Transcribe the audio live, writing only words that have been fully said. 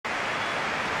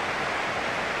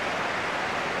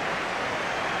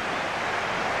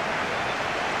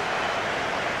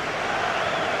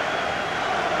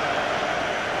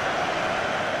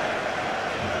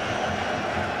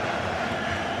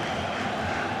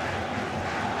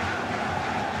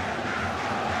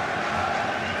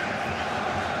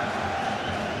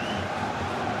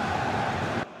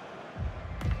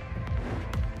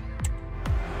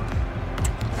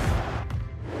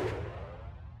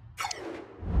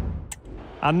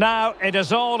And now it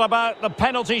is all about the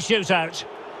penalty shootout.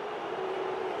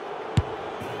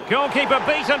 Goalkeeper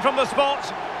beaten from the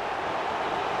spot.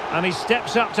 And he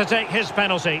steps up to take his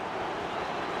penalty.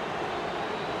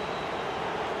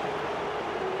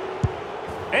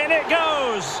 In it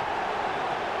goes!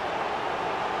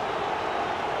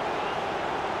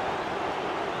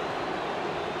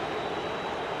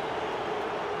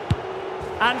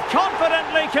 And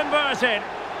confidently converted.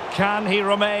 Can he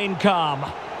remain calm?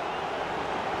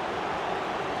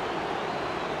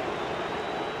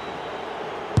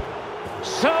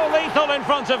 So lethal in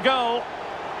front of goal.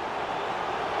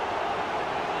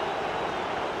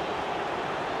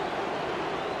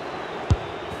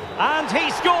 And he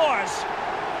scores!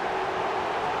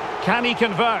 Can he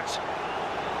convert?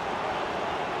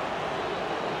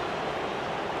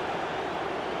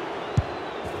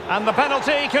 And the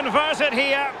penalty converted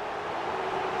here.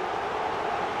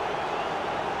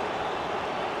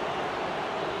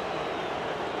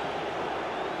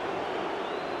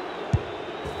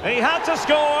 He had to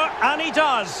score, and he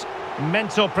does.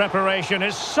 Mental preparation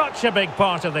is such a big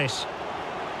part of this.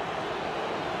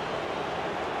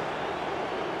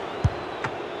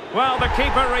 Well, the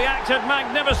keeper reacted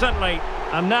magnificently.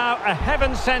 And now a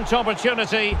heaven-sent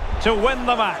opportunity to win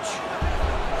the match.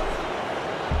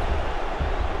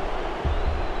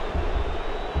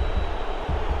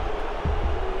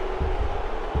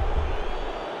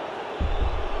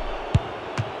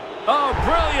 Oh,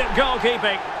 brilliant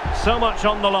goalkeeping. So much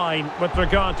on the line with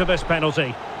regard to this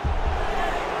penalty.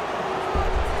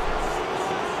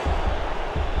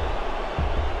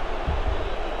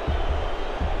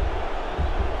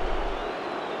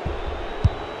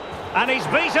 And he's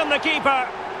beaten the keeper.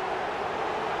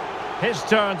 His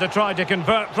turn to try to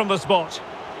convert from the spot.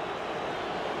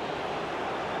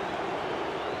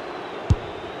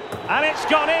 And it's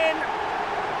gone in.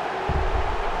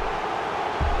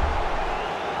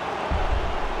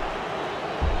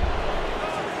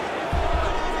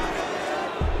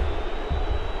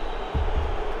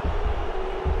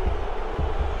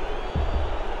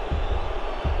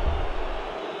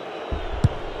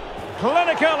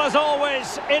 Clinical as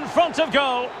always, in front of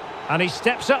goal. And he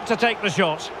steps up to take the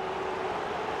shot.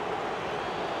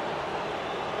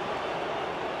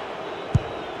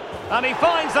 And he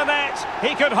finds the net.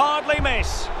 He could hardly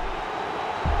miss.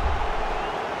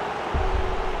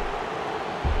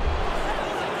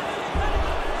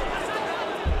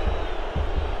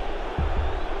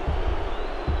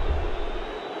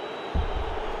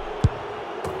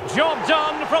 Job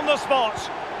done from the spot.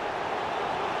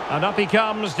 And up he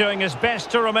comes, doing his best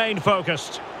to remain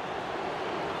focused.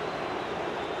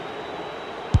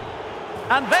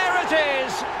 And there it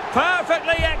is,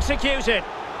 perfectly executed.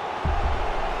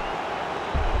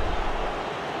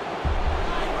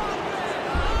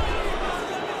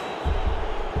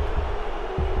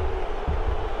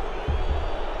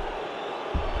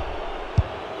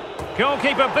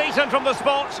 Goalkeeper beaten from the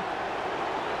spot.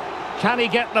 Can he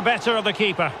get the better of the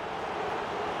keeper?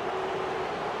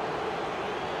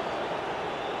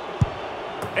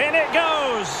 In it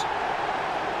goes!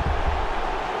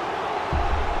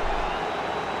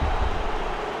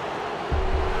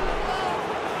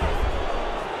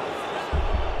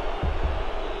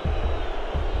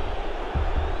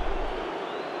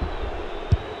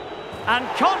 And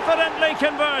confidently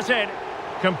converted.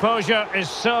 Composure is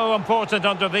so important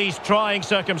under these trying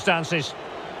circumstances.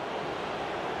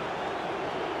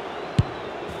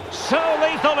 So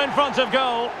lethal in front of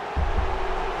goal.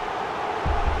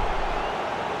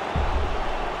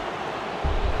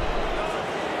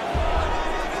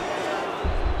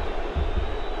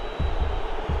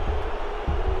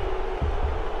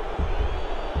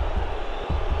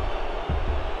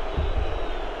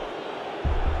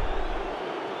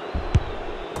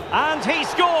 And he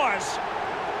scores!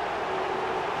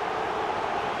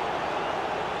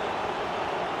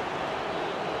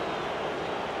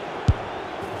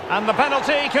 And the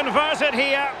penalty converted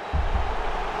here.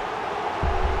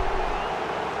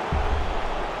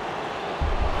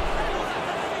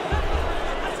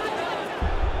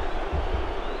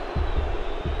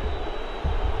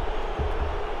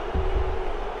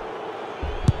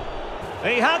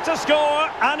 He had to score,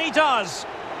 and he does.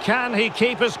 Can he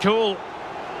keep his cool?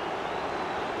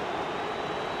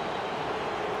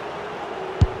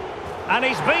 And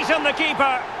he's beaten the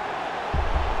keeper.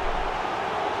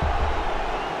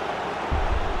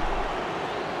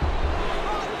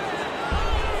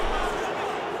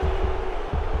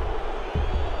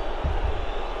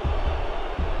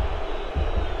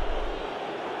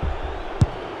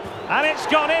 And it's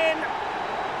gone in.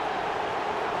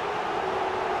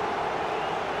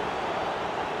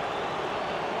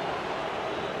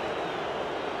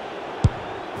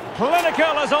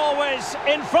 Clinical as always,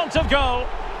 in front of goal.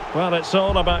 Well, it's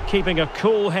all about keeping a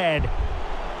cool head.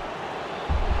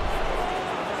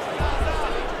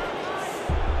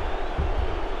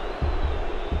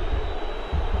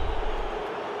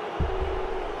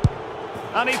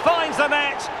 And he finds the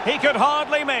net. He could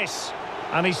hardly miss.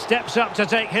 And he steps up to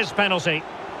take his penalty.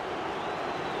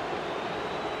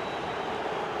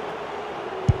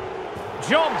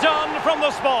 Job done from the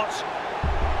spot.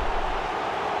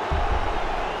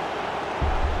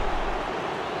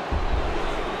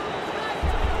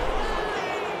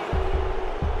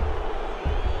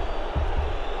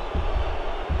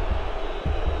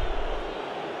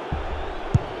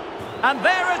 And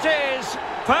there it is,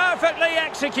 perfectly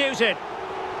executed.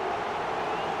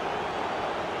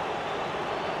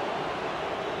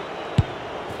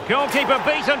 Goalkeeper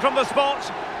beaten from the spot.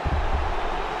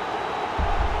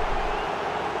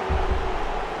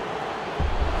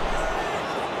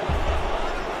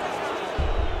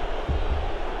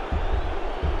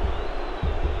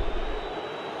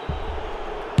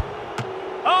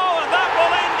 Oh, and that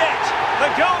will end it.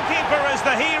 The goalkeeper is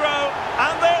the hero,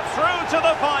 and they're through to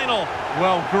the final.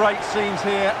 Well, great scenes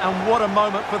here, and what a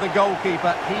moment for the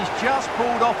goalkeeper. He's just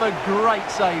pulled off a great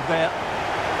save there.